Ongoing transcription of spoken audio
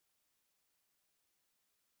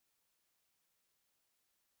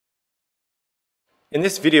In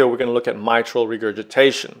this video, we're going to look at mitral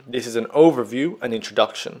regurgitation. This is an overview, an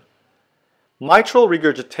introduction. Mitral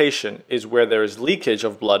regurgitation is where there is leakage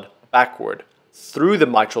of blood backward through the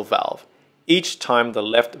mitral valve each time the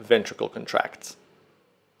left ventricle contracts.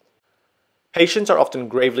 Patients are often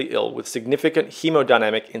gravely ill with significant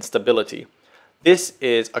hemodynamic instability. This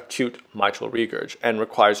is acute mitral regurg and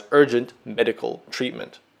requires urgent medical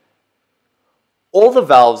treatment. All the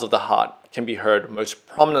valves of the heart can be heard most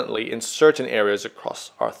prominently in certain areas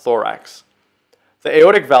across our thorax. The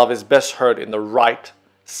aortic valve is best heard in the right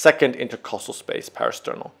second intercostal space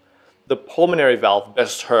parasternal. The pulmonary valve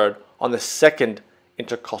best heard on the second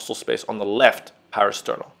intercostal space on the left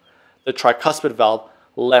parasternal. The tricuspid valve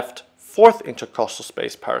left fourth intercostal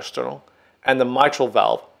space parasternal, and the mitral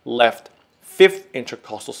valve left fifth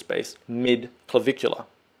intercostal space mid-clavicular.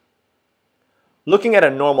 Looking at a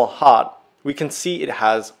normal heart, we can see it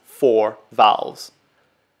has 4 valves.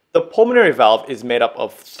 The pulmonary valve is made up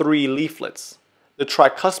of 3 leaflets, the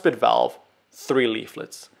tricuspid valve 3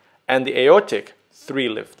 leaflets, and the aortic 3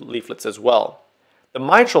 leaflets as well. The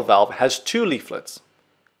mitral valve has 2 leaflets.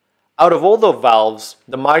 Out of all the valves,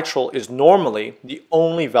 the mitral is normally the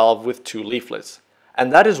only valve with 2 leaflets,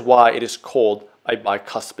 and that is why it is called a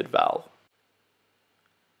bicuspid valve.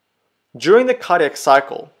 During the cardiac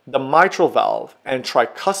cycle, the mitral valve and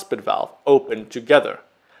tricuspid valve open together.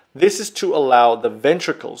 This is to allow the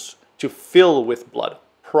ventricles to fill with blood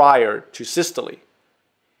prior to systole.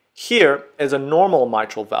 Here is a normal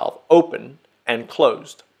mitral valve open and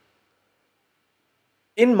closed.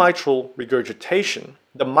 In mitral regurgitation,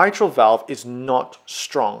 the mitral valve is not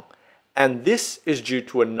strong, and this is due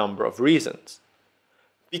to a number of reasons.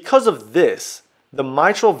 Because of this, the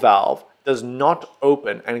mitral valve does not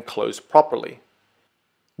open and close properly.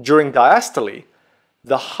 During diastole,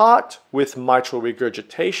 the heart with mitral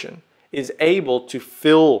regurgitation is able to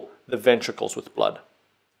fill the ventricles with blood.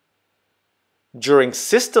 During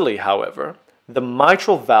systole, however, the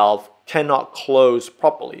mitral valve cannot close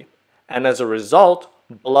properly, and as a result,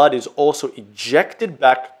 blood is also ejected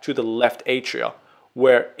back to the left atria,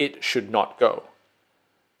 where it should not go.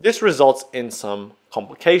 This results in some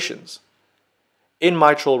complications. In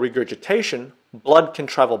mitral regurgitation, blood can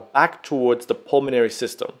travel back towards the pulmonary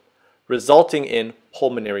system, resulting in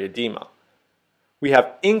pulmonary edema. We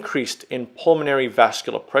have increased in pulmonary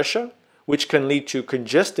vascular pressure, which can lead to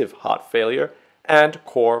congestive heart failure and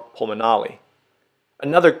cor pulmonale.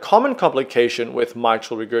 Another common complication with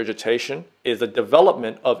mitral regurgitation is the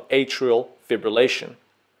development of atrial fibrillation.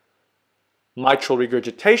 Mitral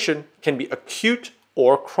regurgitation can be acute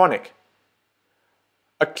or chronic.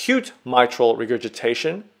 Acute mitral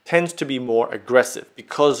regurgitation tends to be more aggressive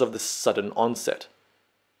because of the sudden onset.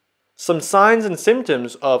 Some signs and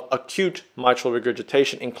symptoms of acute mitral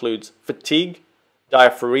regurgitation includes fatigue,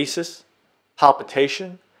 diaphoresis,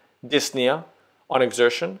 palpitation, dyspnea on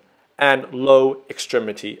exertion, and low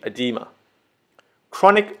extremity edema.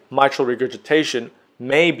 Chronic mitral regurgitation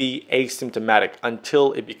may be asymptomatic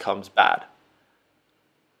until it becomes bad.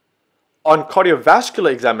 On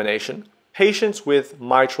cardiovascular examination, patients with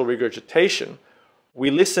mitral regurgitation, we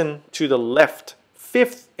listen to the left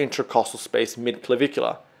fifth intercostal space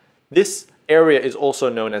mid-clavicular. This area is also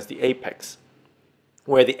known as the apex,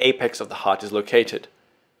 where the apex of the heart is located.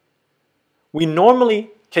 We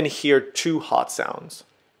normally can hear 2 heart sounds,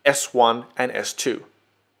 S1 and S2.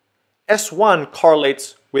 S1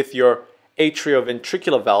 correlates with your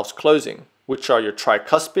atrioventricular valves closing, which are your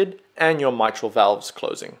tricuspid and your mitral valves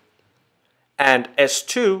closing. And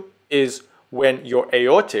S2 is when your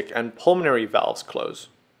aortic and pulmonary valves close.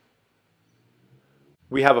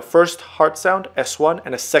 We have a first heart sound, S1,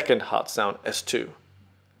 and a second heart sound, S2.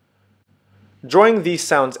 Drawing these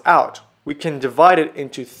sounds out, we can divide it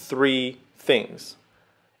into 3 things.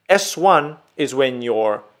 S1 is when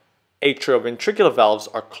your atrioventricular valves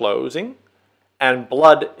are closing and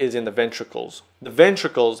blood is in the ventricles. The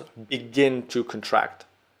ventricles begin to contract.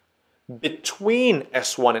 Between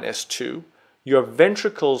S1 and S2, your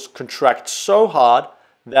ventricles contract so hard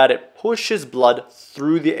that it pushes blood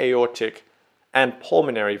through the aortic and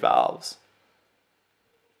pulmonary valves.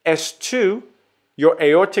 S2, your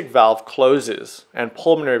aortic valve closes and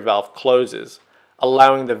pulmonary valve closes,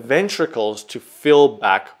 allowing the ventricles to fill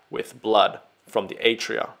back with blood from the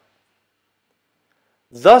atria.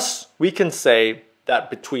 Thus, we can say that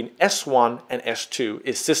between S1 and S2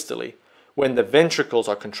 is systole, when the ventricles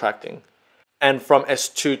are contracting, and from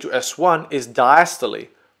S2 to S1 is diastole,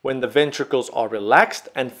 when the ventricles are relaxed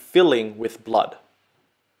and filling with blood.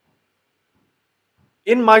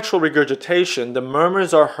 In mitral regurgitation, the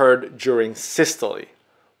murmurs are heard during systole,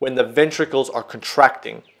 when the ventricles are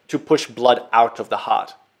contracting to push blood out of the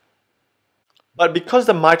heart. But because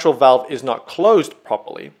the mitral valve is not closed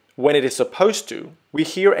properly when it is supposed to, we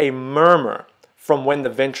hear a murmur from when the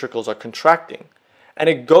ventricles are contracting, and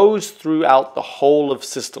it goes throughout the whole of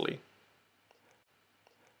systole.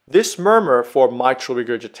 This murmur for mitral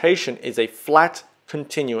regurgitation is a flat,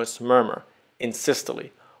 continuous murmur in systole,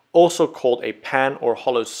 also called a pan or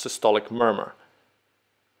hollow systolic murmur.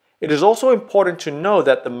 It is also important to know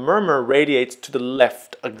that the murmur radiates to the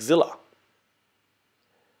left axilla.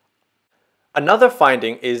 Another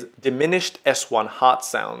finding is diminished S1 heart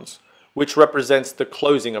sounds, which represents the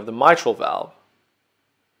closing of the mitral valve.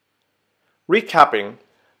 Recapping,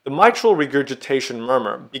 the mitral regurgitation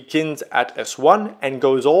murmur begins at S1 and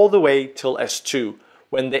goes all the way till S2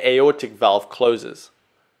 when the aortic valve closes.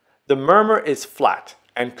 The murmur is flat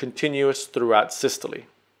and continuous throughout systole.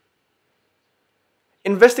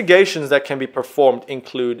 Investigations that can be performed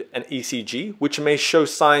include an ECG, which may show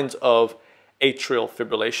signs of atrial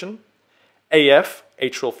fibrillation. AF,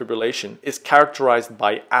 atrial fibrillation, is characterized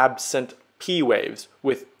by absent P waves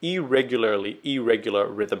with irregular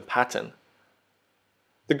rhythm pattern.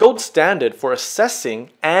 The gold standard for assessing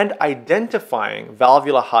and identifying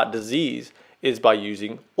valvular heart disease is by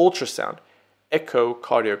using ultrasound,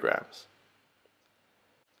 echocardiograms.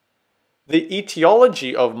 The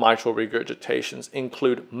etiology of mitral regurgitations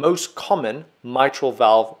include most common mitral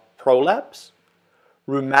valve prolapse,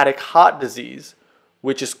 rheumatic heart disease,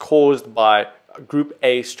 which is caused by group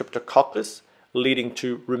A streptococcus leading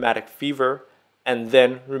to rheumatic fever and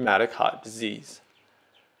then rheumatic heart disease.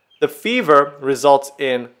 The fever results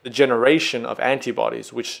in the generation of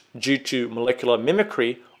antibodies, which due to molecular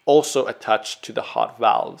mimicry also attach to the heart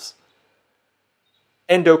valves.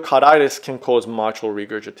 Endocarditis can cause mitral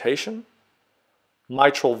regurgitation.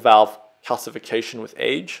 Mitral valve calcification with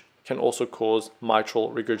age can also cause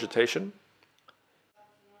mitral regurgitation.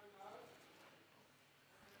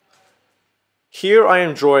 Here I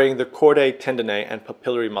am drawing the chordae tendineae and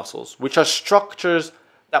papillary muscles, which are structures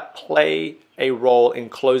that play a role in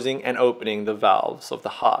closing and opening the valves of the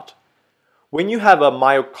heart. When you have a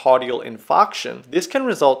myocardial infarction, this can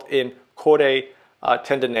result in chordae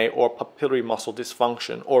tendineae or papillary muscle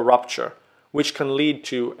dysfunction or rupture, which can lead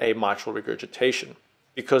to a mitral regurgitation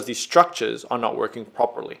because these structures are not working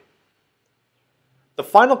properly. The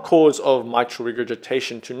final cause of mitral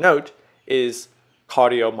regurgitation to note is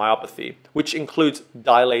cardiomyopathy, which includes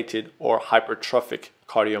dilated or hypertrophic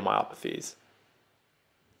cardiomyopathies.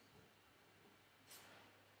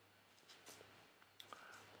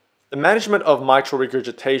 The management of mitral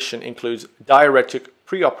regurgitation includes diuretic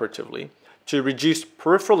preoperatively to reduce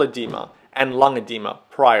peripheral edema and lung edema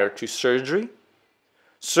prior to surgery.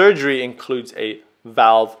 Surgery includes a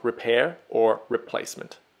valve repair or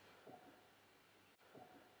replacement.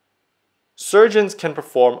 Surgeons can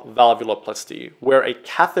perform valvuloplasty, where a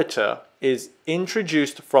catheter is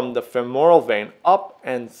introduced from the femoral vein up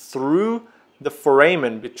and through the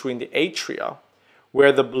foramen between the atria,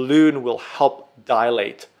 where the balloon will help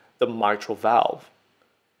dilate the mitral valve.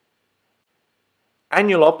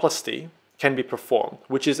 Annuloplasty can be performed,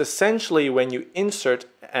 which is essentially when you insert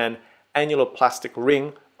an annuloplastic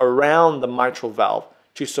ring around the mitral valve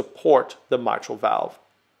to support the mitral valve.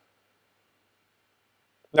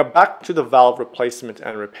 Now back to the valve replacement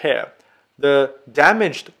and repair. The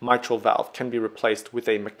damaged mitral valve can be replaced with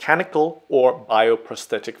a mechanical or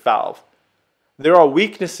bioprosthetic valve. There are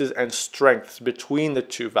weaknesses and strengths between the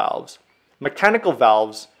two valves. Mechanical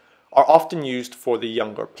valves are often used for the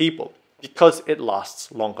younger people because it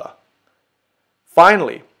lasts longer.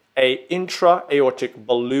 Finally, an intra-aortic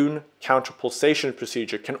balloon counterpulsation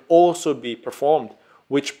procedure can also be performed,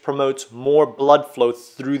 which promotes more blood flow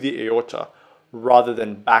through the aorta rather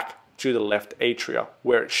than back to the left atria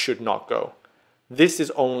where it should not go. This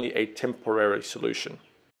is only a temporary solution.